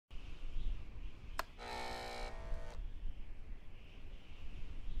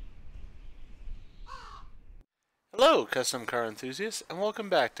Hello, custom car enthusiasts, and welcome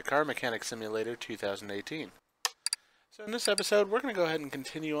back to Car Mechanic Simulator 2018. So in this episode, we're going to go ahead and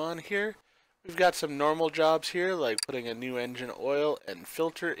continue on here. We've got some normal jobs here, like putting a new engine oil and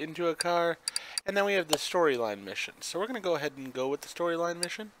filter into a car, and then we have the storyline mission. So we're going to go ahead and go with the storyline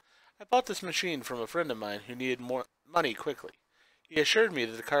mission. I bought this machine from a friend of mine who needed more money quickly. He assured me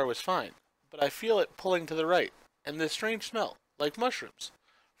that the car was fine, but I feel it pulling to the right, and this strange smell, like mushrooms.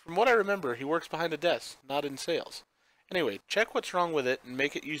 From what I remember, he works behind a desk, not in sales. Anyway, check what's wrong with it and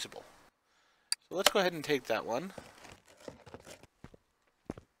make it usable. So let's go ahead and take that one.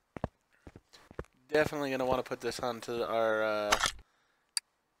 Definitely going to want to put this onto our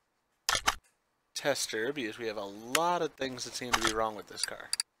tester because we have a lot of things that seem to be wrong with this car.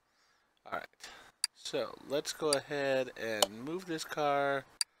 Alright, so let's go ahead and move this car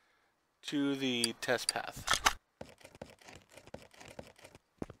to the test path.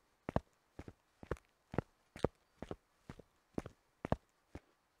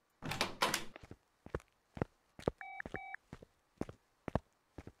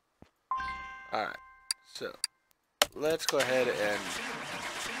 Alright, so let's go ahead and...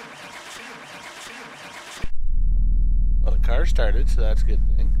 Well, the car started, so that's a good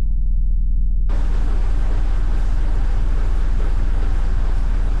thing.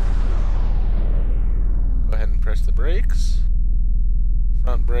 Go ahead and press the brakes.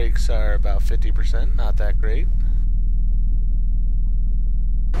 Front brakes are about 50%, not that great.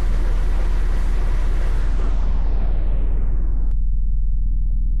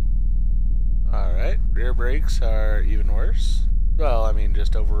 Rear brakes are even worse. Well, I mean,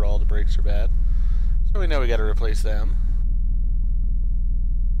 just overall the brakes are bad. So we know we gotta replace them.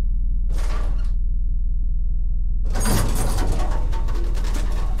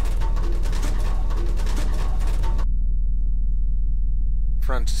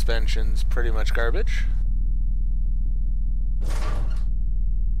 Front suspension's pretty much garbage.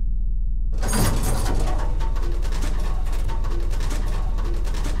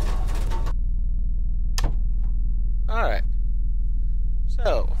 Alright,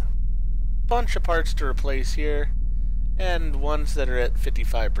 so, bunch of parts to replace here, and ones that are at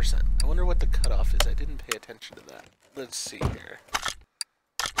 55%. I wonder what the cutoff is. I didn't pay attention to that. Let's see here.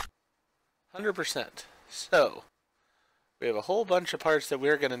 100%. So, we have a whole bunch of parts that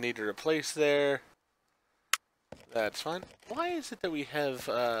we're going to need to replace there. That's fine. Why is it that we have,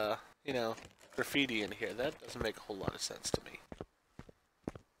 you know, graffiti in here? That doesn't make a whole lot of sense to me.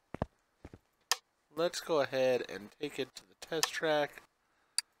 Let's go ahead and take it to the test track.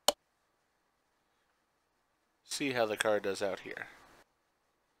 See how the car does out here.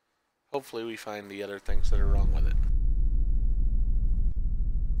 Hopefully we find the other things that are wrong with it.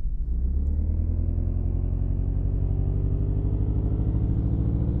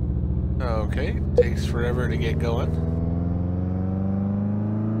 Okay, takes forever to get going.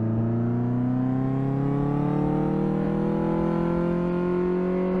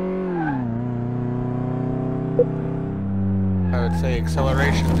 I would say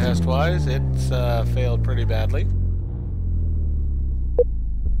acceleration test-wise, it's failed pretty badly.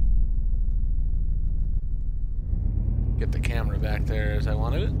 Get the camera back there as I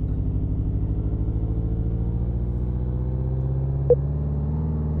wanted it.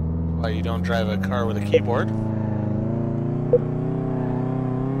 Why you don't drive a car with a keyboard.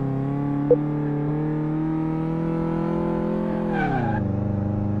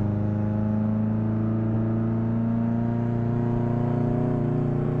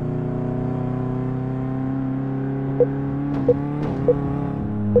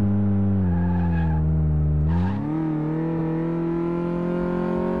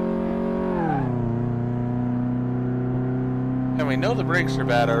 And we know the brakes are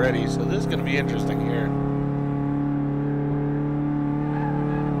bad already, so this is going to be interesting here.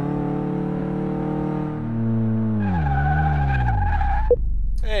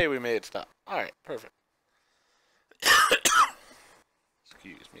 Hey, we made it stop. Alright, perfect.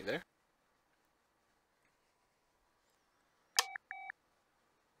 Excuse me there.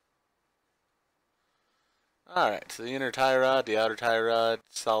 Alright, so the inner tie rod, the outer tie rod,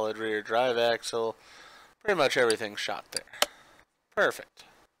 solid rear drive axle, pretty much everything's shot there. Perfect.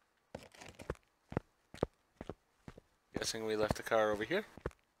 Guessing we left the car over here.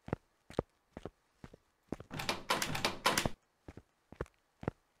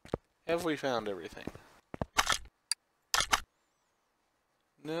 Have we found everything?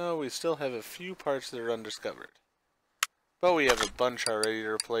 No, we still have a few parts that are undiscovered. But we have a bunch already to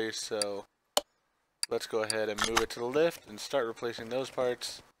replace, so let's go ahead and move it to the lift and start replacing those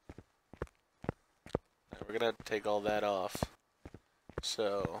parts. We're going to have to take all that off.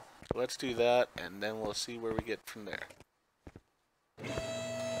 So So let's do that, and then we'll see where we get from there.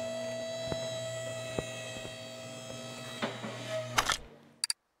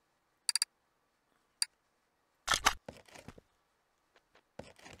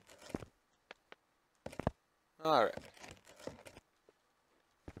 Alright.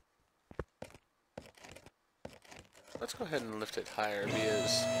 Let's go ahead and lift it higher because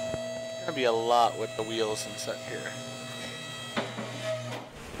there's going to be a lot with the wheels and such here.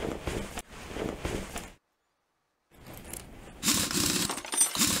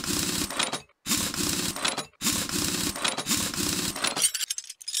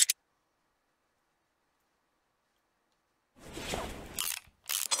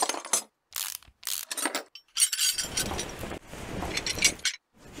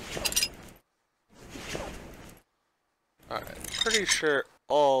 Alright, pretty sure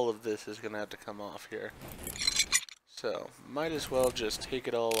all of this is going to have to come off here. So, might as well just take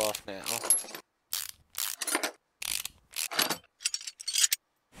it all off now.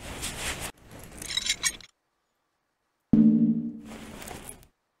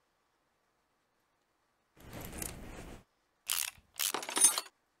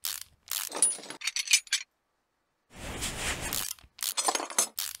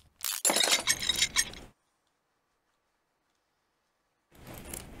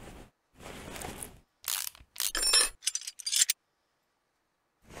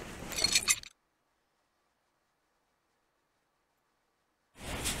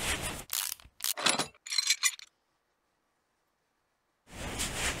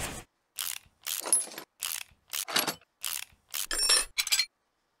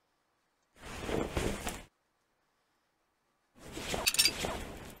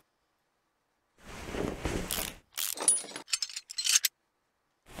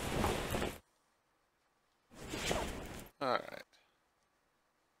 Alright.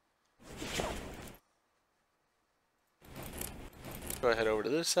 Go ahead over to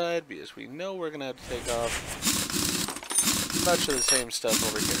this side because we know we're going to have to take off much of the same stuff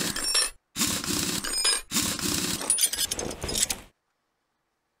over here.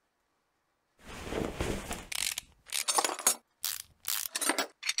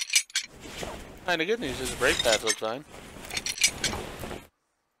 Kinda good news is the brake pads look fine.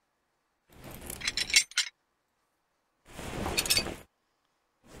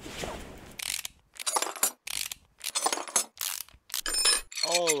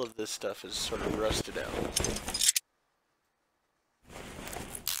 All of this stuff is sort of rusted out.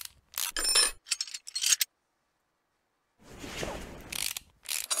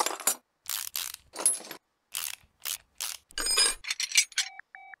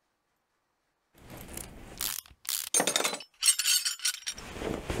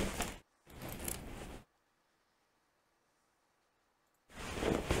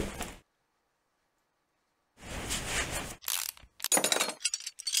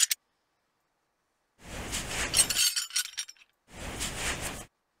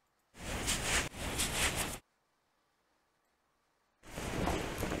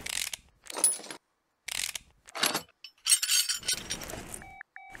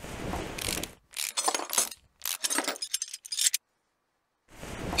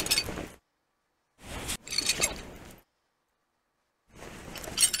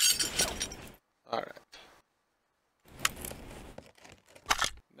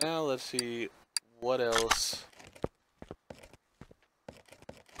 Now let's see what else.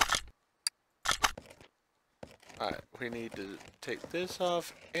 Alright, we need to take this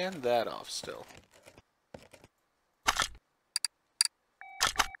off and that off still.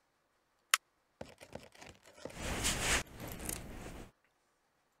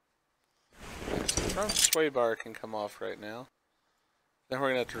 So the front sway bar can come off right now. Then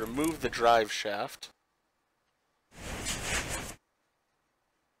we're going to have to remove the drive shaft.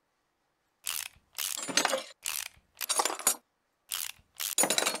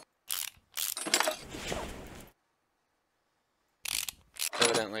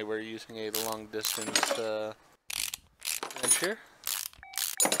 Evidently we're using a long distance wrench here.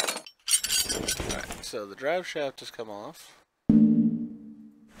 Alright, so the drive shaft has come off.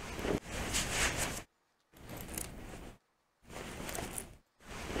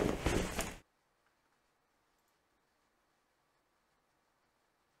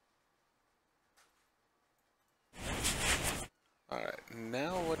 Alright,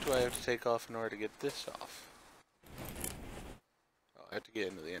 now what do I have to take off in order to get this off? Oh, I have to get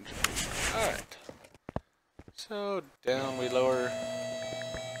into the engine. Alright. So, down we lower.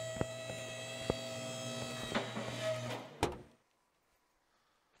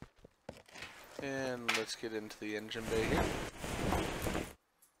 And let's get into the engine bay here.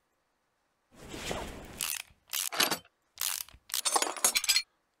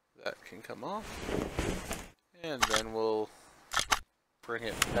 off. And then we'll bring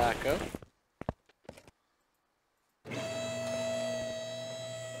it back up.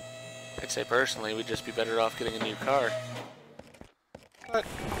 I'd say personally, we'd just be better off getting a new car. But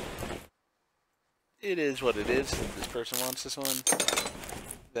it is what it is. If this person wants this one,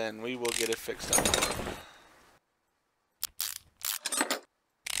 then we will get it fixed up for them.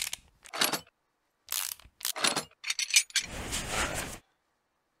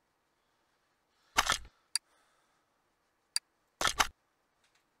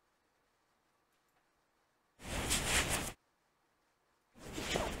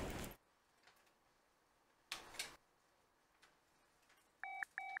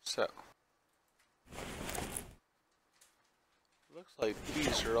 So, looks like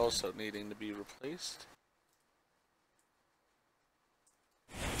these are also needing to be replaced.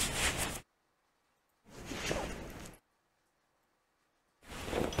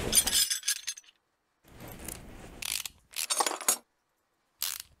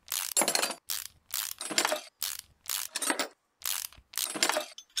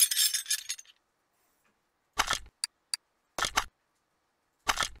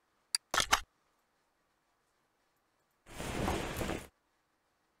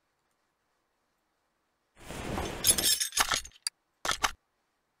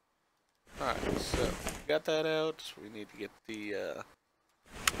 Alright, so got that out. We need to get the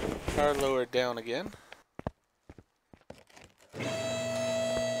car lowered down again.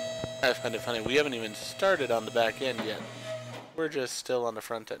 I find it funny, we haven't even started on the back end yet. We're just still on the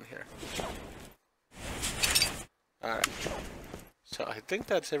front end here. Alright, so I think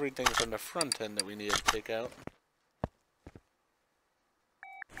that's everything from the front end that we need to take out.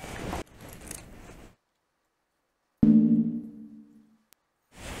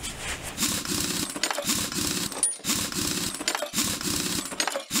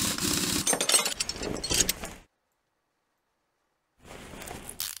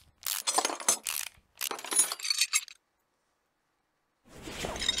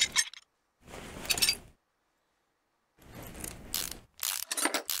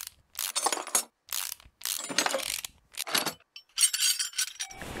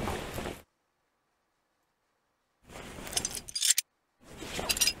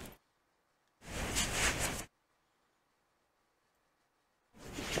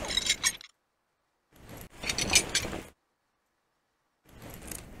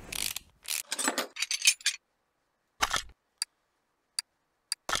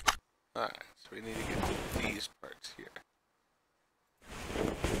 Alright, so we need to get to these parts here.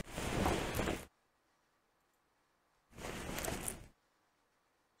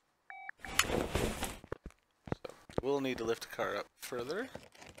 So, we'll need to lift the car up further.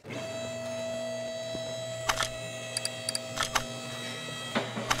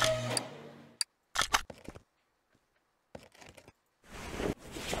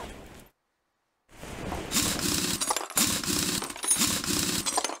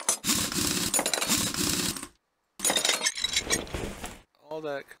 All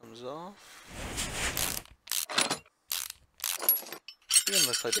that comes off. Even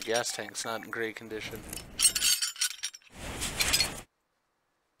looks like the gas tank's not in great condition.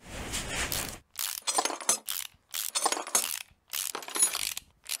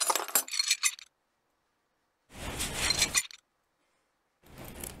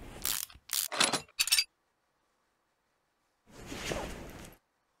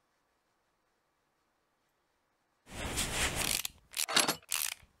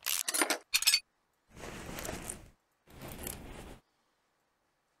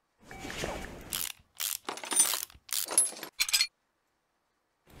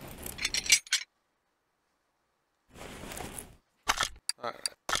 Alright.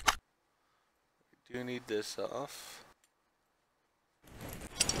 We do need this off.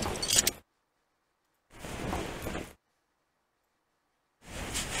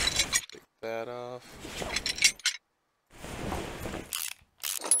 Take that off.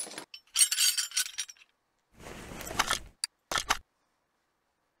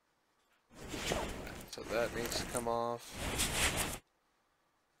 So that needs to come off.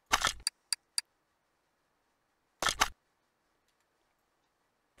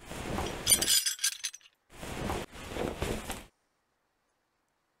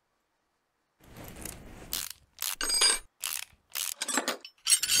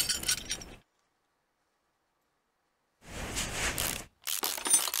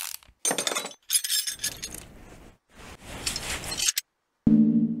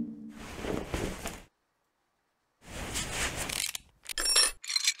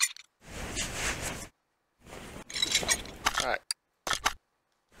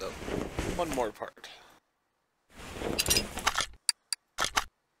 one more part.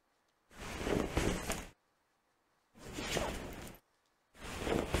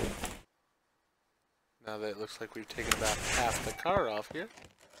 Now that it looks like we've taken about half the car off here,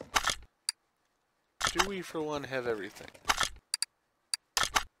 do we for one have everything?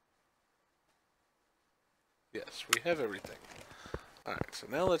 Yes, we have everything. Alright, so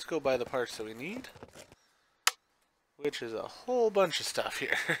now let's go buy the parts that we need, which is a whole bunch of stuff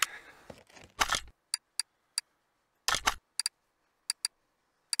here.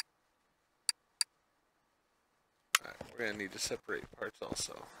 Alright, we're going to need to separate parts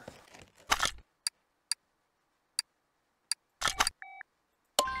also.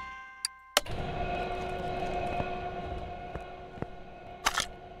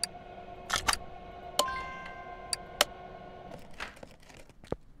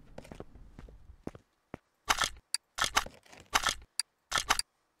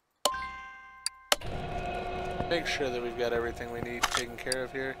 Make sure that we've got everything we need taken care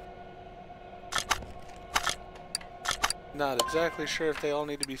of here. Not exactly sure if they all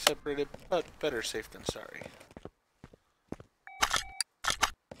need to be separated, but better safe than sorry.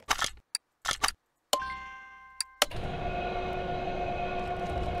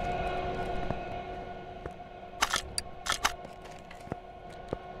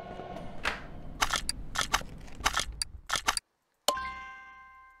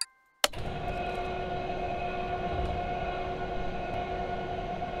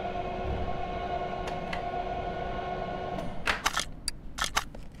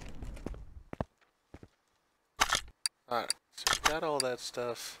 Alright, so we got all that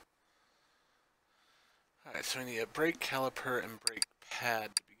stuff. Alright, so we need a brake caliper and brake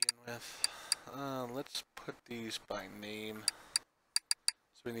pad to begin with. Let's put these by name.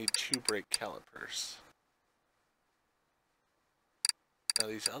 So we need 2 brake calipers. Now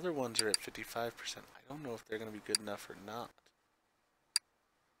these other ones are at 55%. I don't know if they're going to be good enough or not.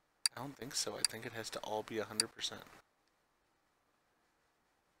 I don't think so. I think it has to all be 100%.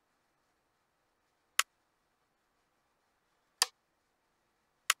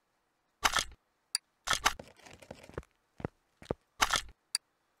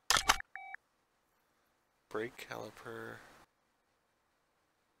 Brake caliper.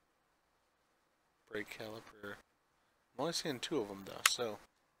 Brake caliper. I'm only seeing 2 of them though, so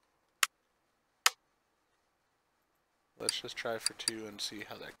let's just try for 2 and see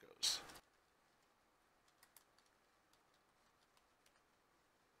how that goes.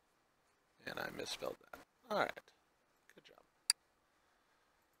 And I misspelled that. Alright. Good job.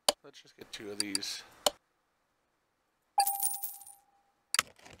 Let's just get 2 of these.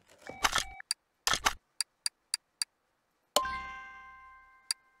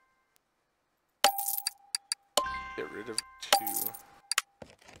 Get rid of 2.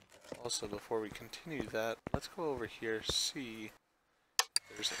 Also, before we continue that, let's go over here, see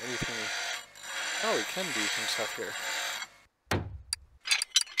if there's anything. Oh, we can do some stuff here.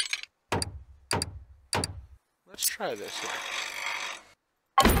 Let's try this here.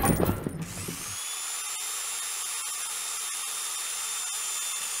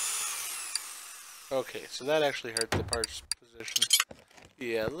 Okay, so that actually hurt the parts position.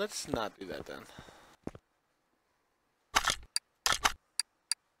 Yeah, let's not do that then.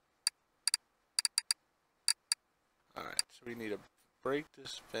 Alright, so we need a brake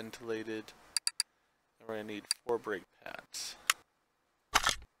disc ventilated, and we're going to need 4 brake pads.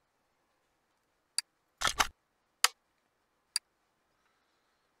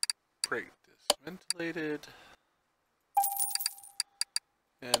 Brake disc ventilated,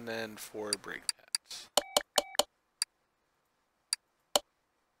 and then 4 brake pads.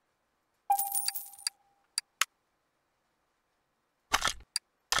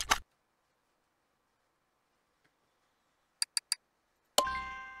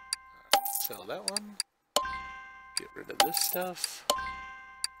 Sell that one. Get rid of this stuff.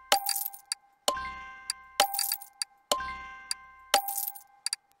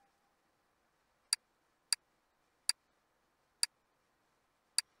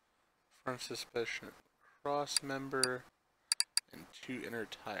 Front suspension cross member and 2 inner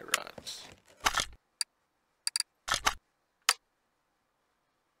tie rods.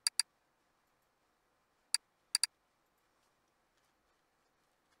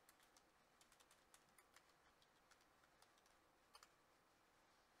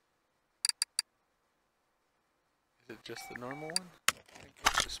 Is it just the normal one? I think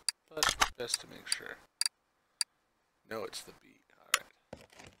it's just, but best to make sure. No, it's the bead. Alright.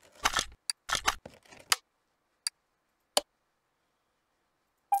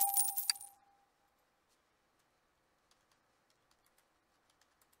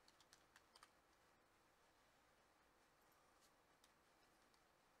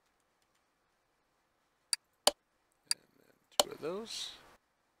 those.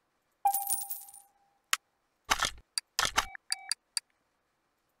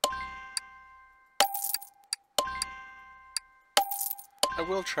 I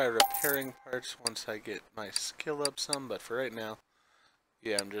will try repairing parts once I get my skill up some, but for right now,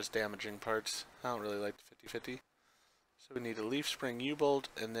 yeah, I'm just damaging parts. I don't really like the 50-50. So we need a leaf spring U-bolt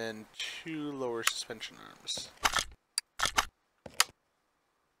and then 2 lower suspension arms.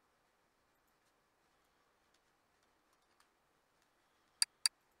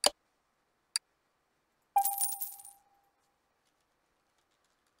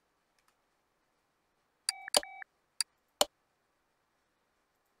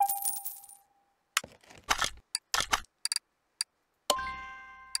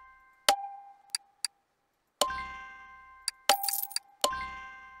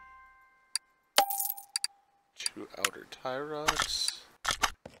 Two outer tie rods.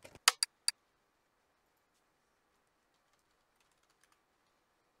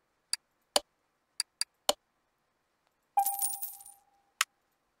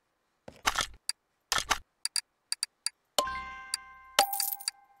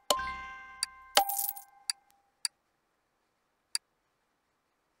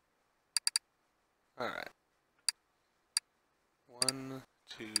 Alright. 1,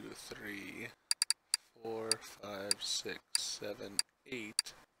 2, 3, 4, 5, 6, 7, 8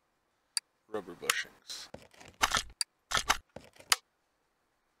 rubber bushings.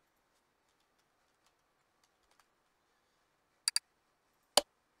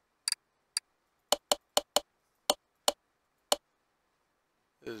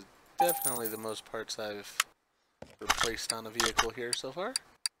 This is definitely the most parts I've replaced on a vehicle here so far.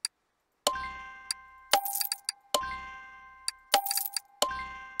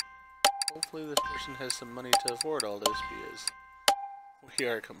 Hopefully this person has some money to afford all this because we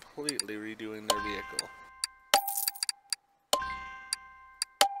are completely redoing their vehicle.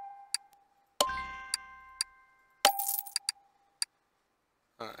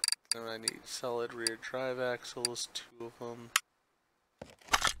 Alright, then I need solid rear drive axles, 2 of them.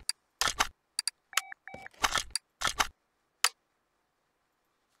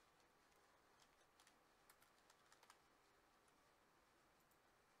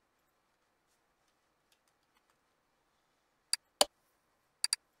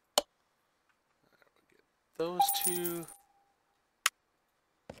 Those 2.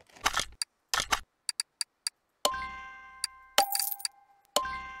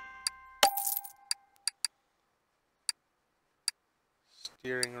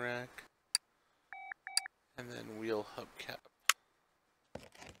 Steering rack. And then wheel hubcap.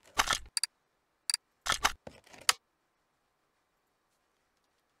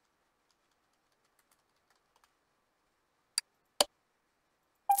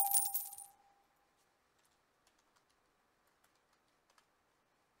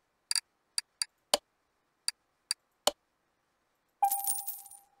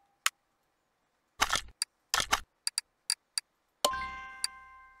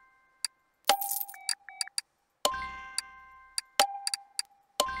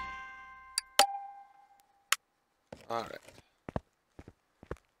 Alright.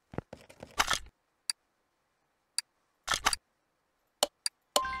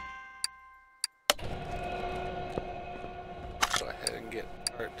 Go ahead and get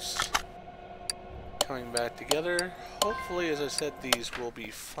parts coming back together. Hopefully, as I said, these will be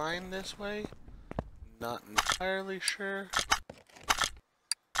fine this way. Not entirely sure.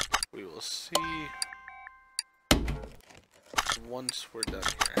 We will see once we're done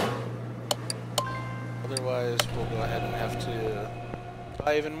here. Otherwise, we'll go ahead and have to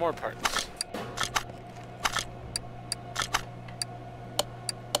buy even more parts.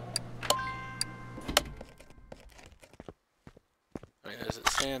 I mean, as it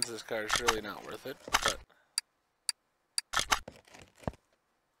stands, this car is really not worth it, but...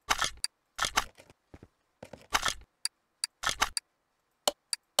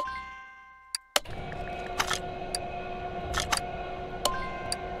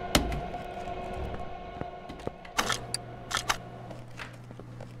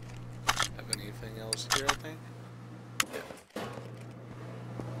 here, I think. Yeah.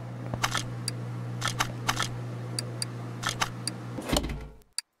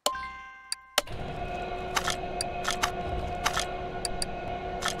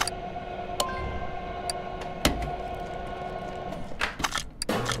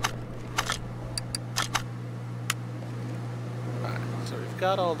 Alright, so we've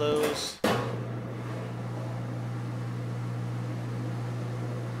got all those.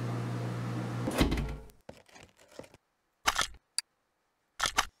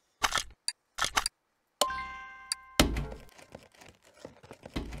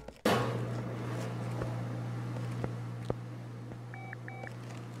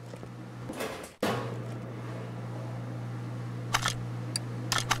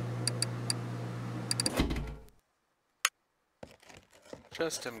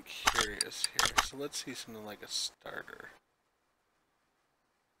 just am curious here. So let's see something like a starter.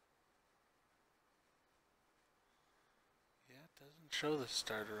 Yeah, it doesn't show the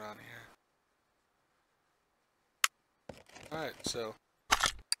starter on here. Alright, so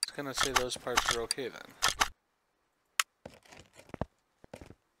it's gonna say those parts are okay then.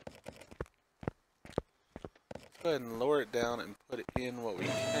 Let's go ahead and lower it down and put in what we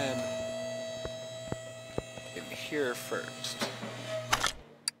can in here first.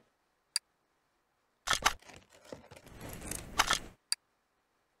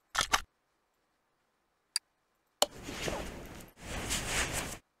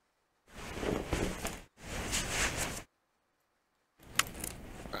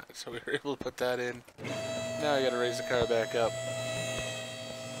 Alright, so we were able to put that in. Now I gotta raise the car back up.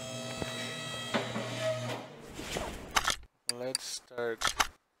 Let's start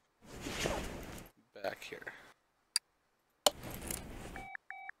back here.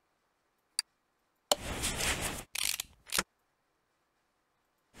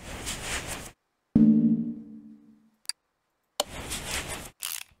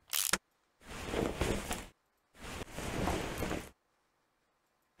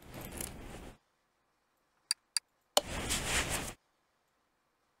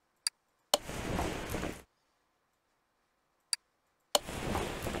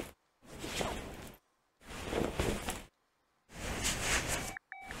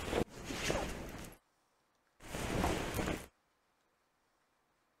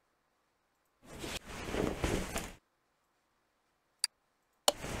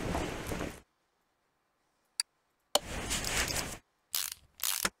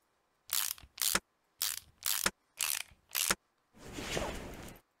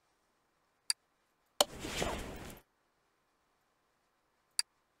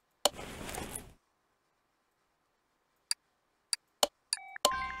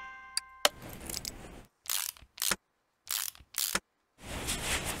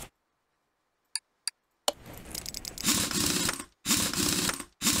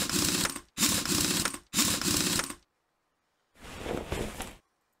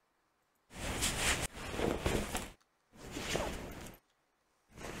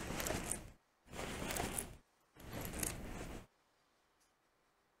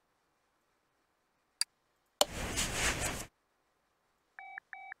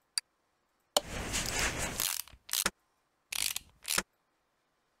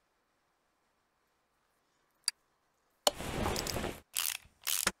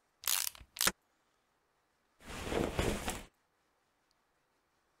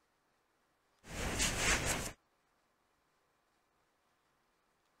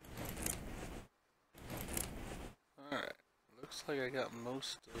 Alright, looks like I got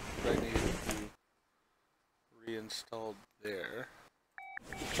most of what I needed to reinstall there.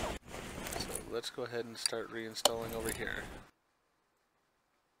 So let's go ahead and start reinstalling over here.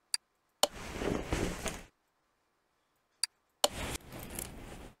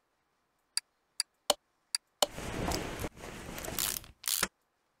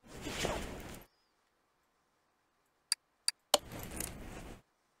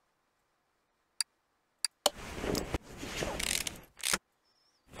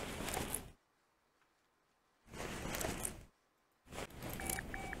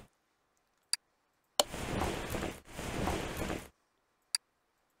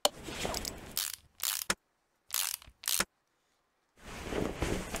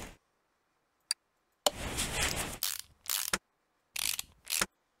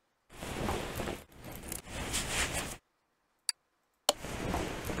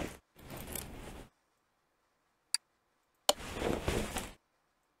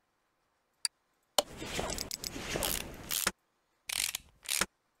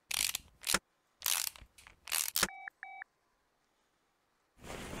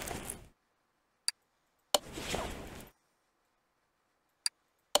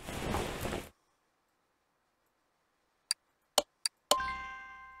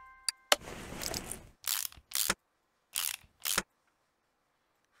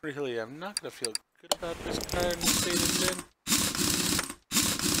 Really, I'm not going to feel good about this car in the state it's in.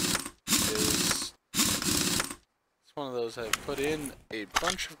 It's one of those I've put in a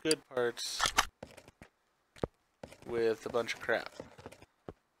bunch of good parts with a bunch of crap.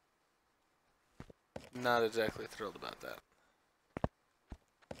 Not exactly thrilled about that.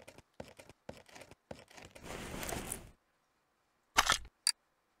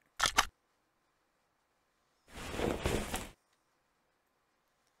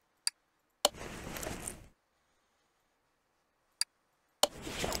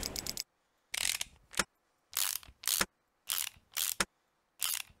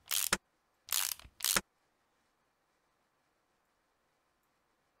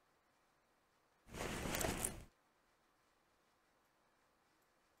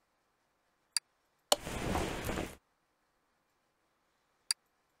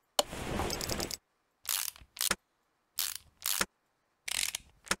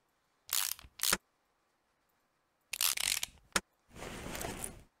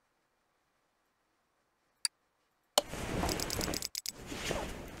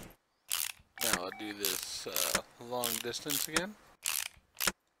 long distance again.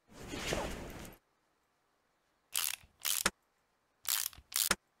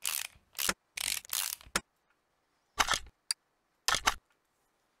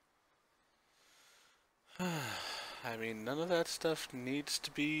 I mean, none of that stuff needs to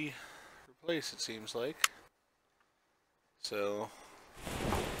be replaced, it seems like. So,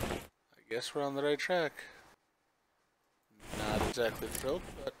 I guess we're on the right track. Not exactly thrilled,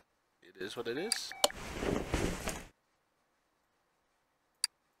 but it is what it is.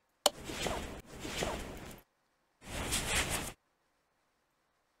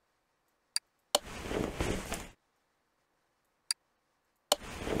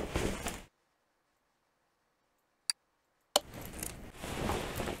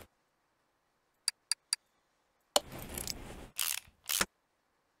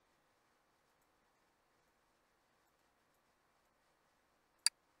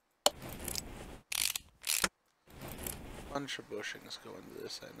 Bunch of bushings go into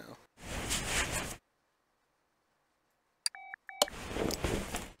this, I know.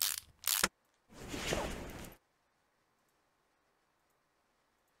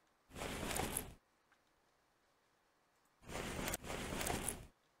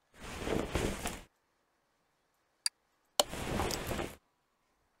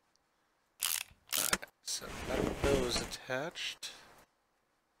 Alright, so got those attached.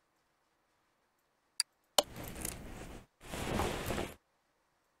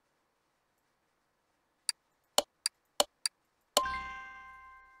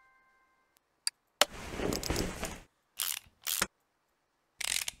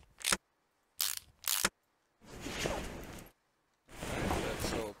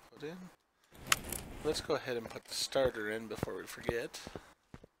 That's all put in. Let's go ahead and put the starter in before we forget.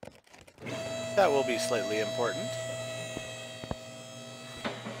 That will be slightly important.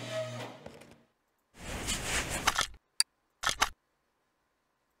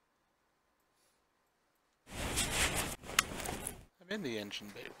 I'm in the engine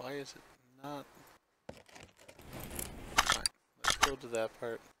bay. Why is it not? Fine. Let's go to that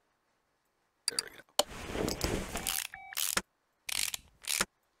part. There we go.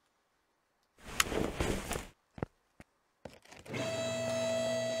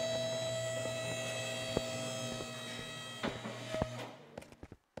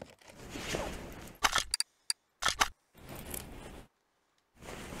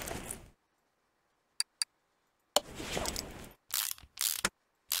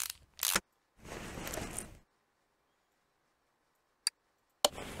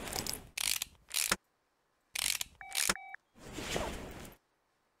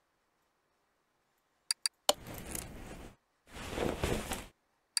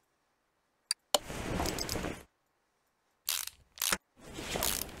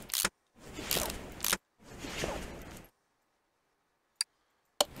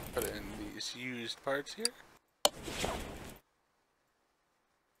 Put in these used parts here.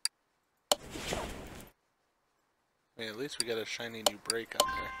 I mean, at least we got a shiny new brake on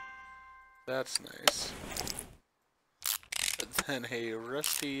there. That's nice. But then a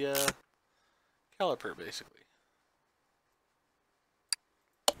rusty caliper, basically.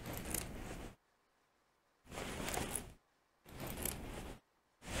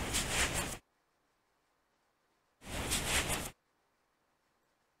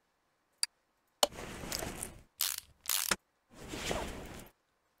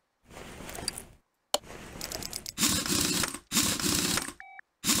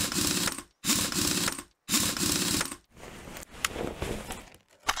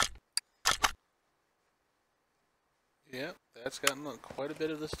 Yep, that's gotten quite a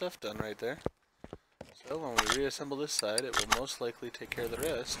bit of the stuff done right there. So when we reassemble this side, it will most likely take care of the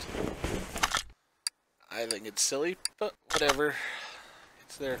rest. I think it's silly, but whatever.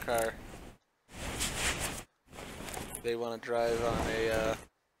 It's their car. They want to drive on a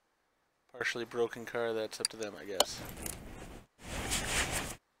partially broken car, that's up to them, I guess.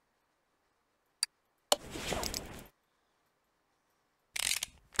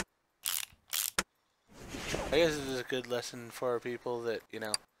 I guess this is a good lesson for people that, you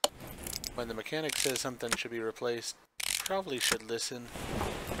know, when the mechanic says something should be replaced, probably should listen.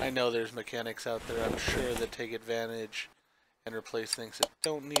 I know there's mechanics out there, I'm sure, that take advantage and replace things that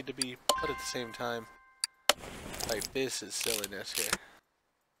don't need to be, but at the same time, like, this is silliness here.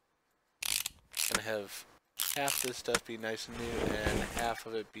 Gonna have half this stuff be nice and new, and half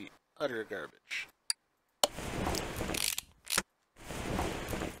of it be utter garbage.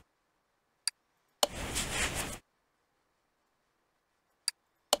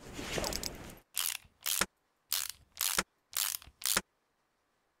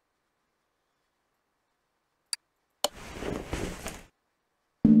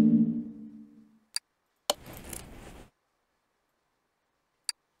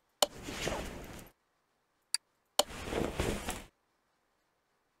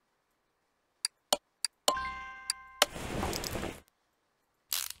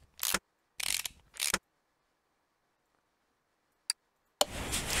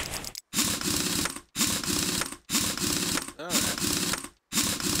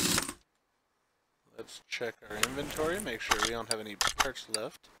 check our inventory, make sure we don't have any parts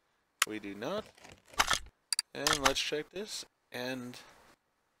left. We do not. And let's check this, and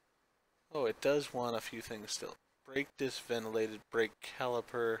oh, it does want a few things still. Brake disc ventilated, brake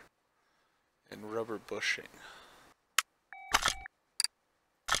caliper, and rubber bushing.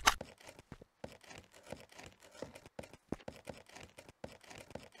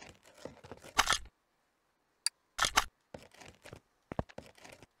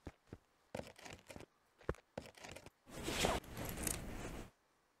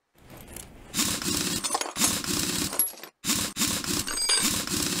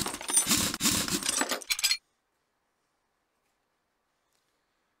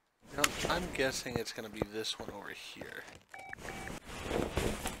 Now, I'm guessing it's going to be this one over here.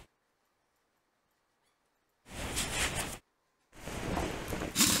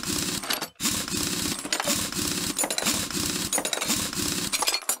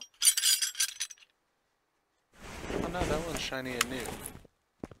 Oh no, that one's shiny and new.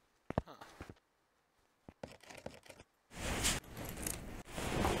 Huh.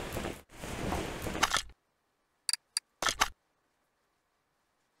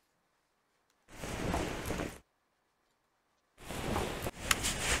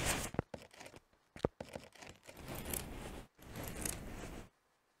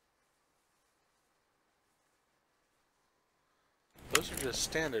 Those are just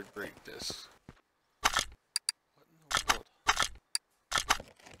standard brake discs. What in the world?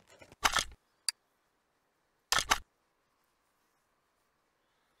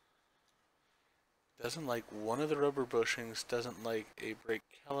 Doesn't like one of the rubber bushings, doesn't like a brake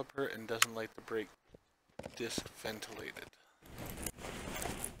caliper, and doesn't like the brake disc ventilated.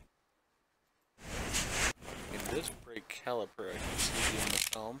 In this brake caliper, I can see in the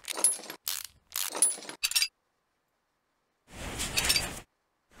film.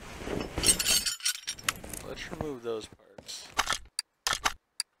 Let's remove those parts.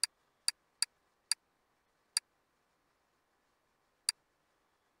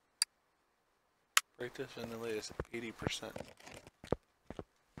 Brake disc ventilated is 80%.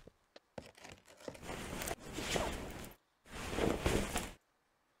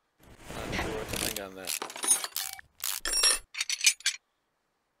 Not sure what to think on that.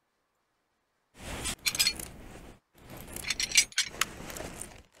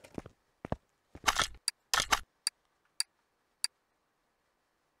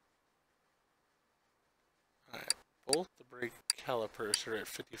 Alright, both the brake calipers are at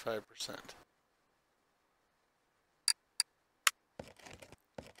 55%.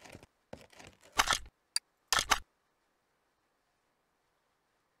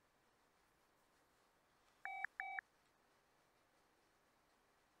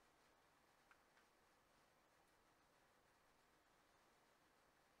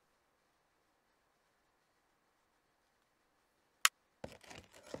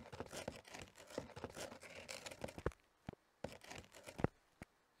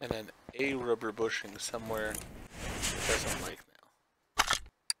 And then a rubber bushing somewhere it doesn't like now.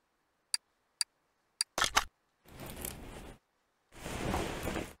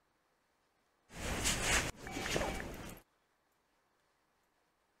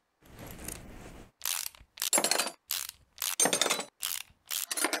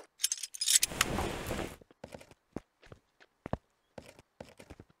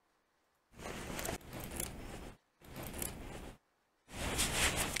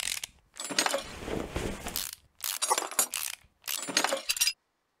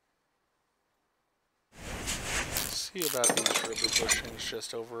 See about these rubber bushings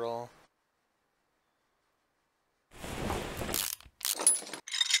just overall.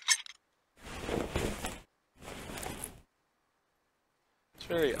 It's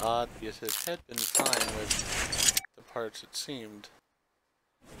very odd because it had been fine with the parts it seemed.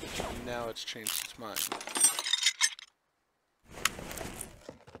 And now it's changed its mind.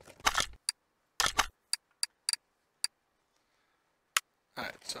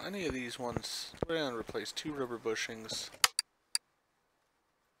 Alright, so any of these ones, we're going to replace 2 rubber bushings.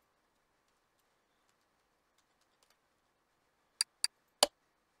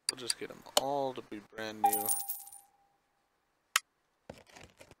 We'll just get them all to be brand new.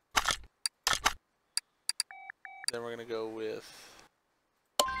 Then we're going to go with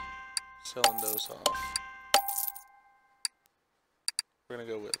selling those off. We're going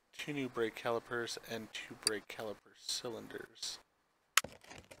to go with 2 new brake calipers and 2 brake caliper cylinders.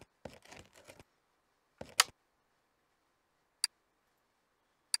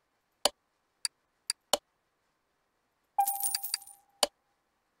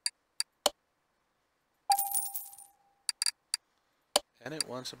 And it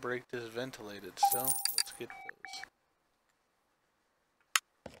wants a brake disc ventilated, so let's get those.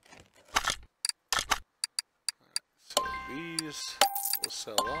 So these will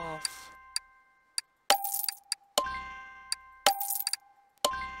sell off.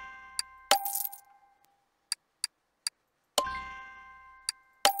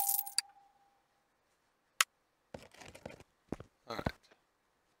 Alright.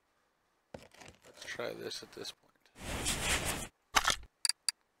 Let's try this at this point.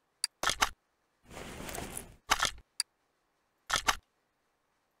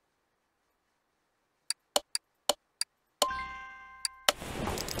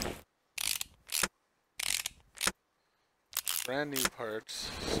 Brand new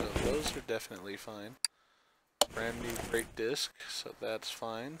parts, so those are definitely fine. Brand new brake disc, so that's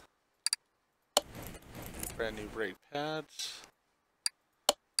fine. Brand new brake pads.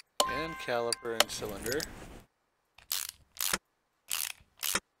 And caliper and cylinder.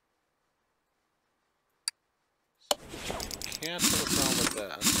 Can't have a problem with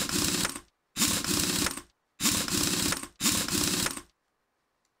that.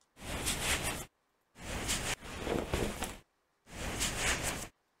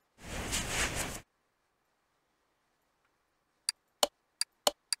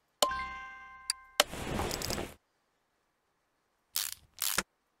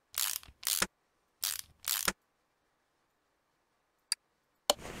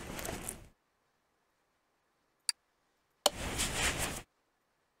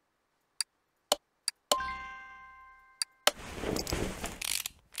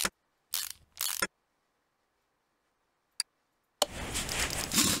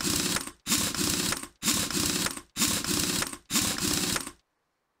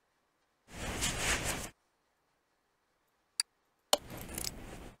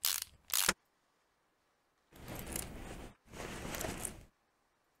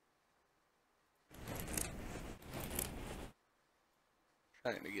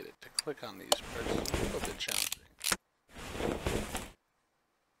 Trying to get it to click on these parts is a little bit challenging.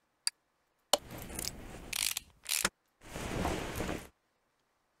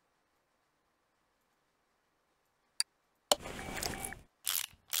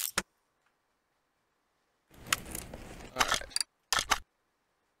 Alright.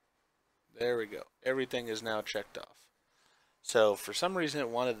 There we go. Everything is now checked off. So, for some reason it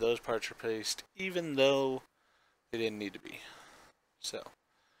wanted those parts replaced, even though they didn't need to be. So,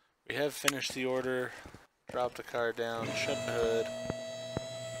 we have finished the order, dropped the car down, shut the hood.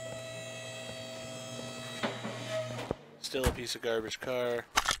 Still a piece of garbage car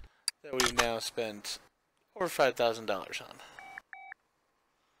that we've now spent over $5,000 on.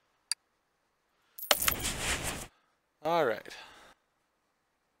 Alright.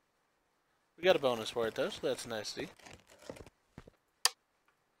 We got a bonus for it though, so that's nice to see.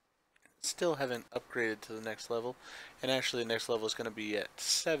 Still haven't upgraded to the next level, and actually the next level is going to be at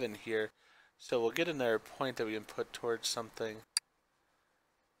 7 here, so we'll get another point that we can put towards something.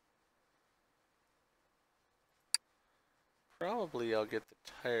 Probably I'll get the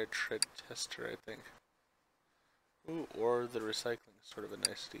tire tread tester, I think. Ooh, or the recycling is sort of a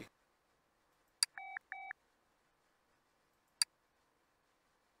nicety.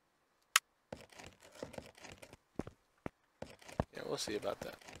 Yeah, we'll see about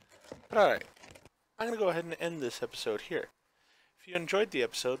that. But alright, I'm going to go ahead and end this episode here. If you enjoyed the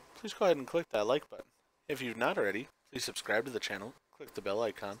episode, please go ahead and click that like button. If you've not already, please subscribe to the channel, click the bell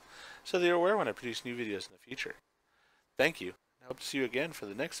icon, so that you're aware when I produce new videos in the future. Thank you, and I hope to see you again for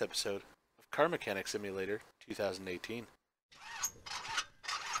the next episode of Car Mechanic Simulator 2018.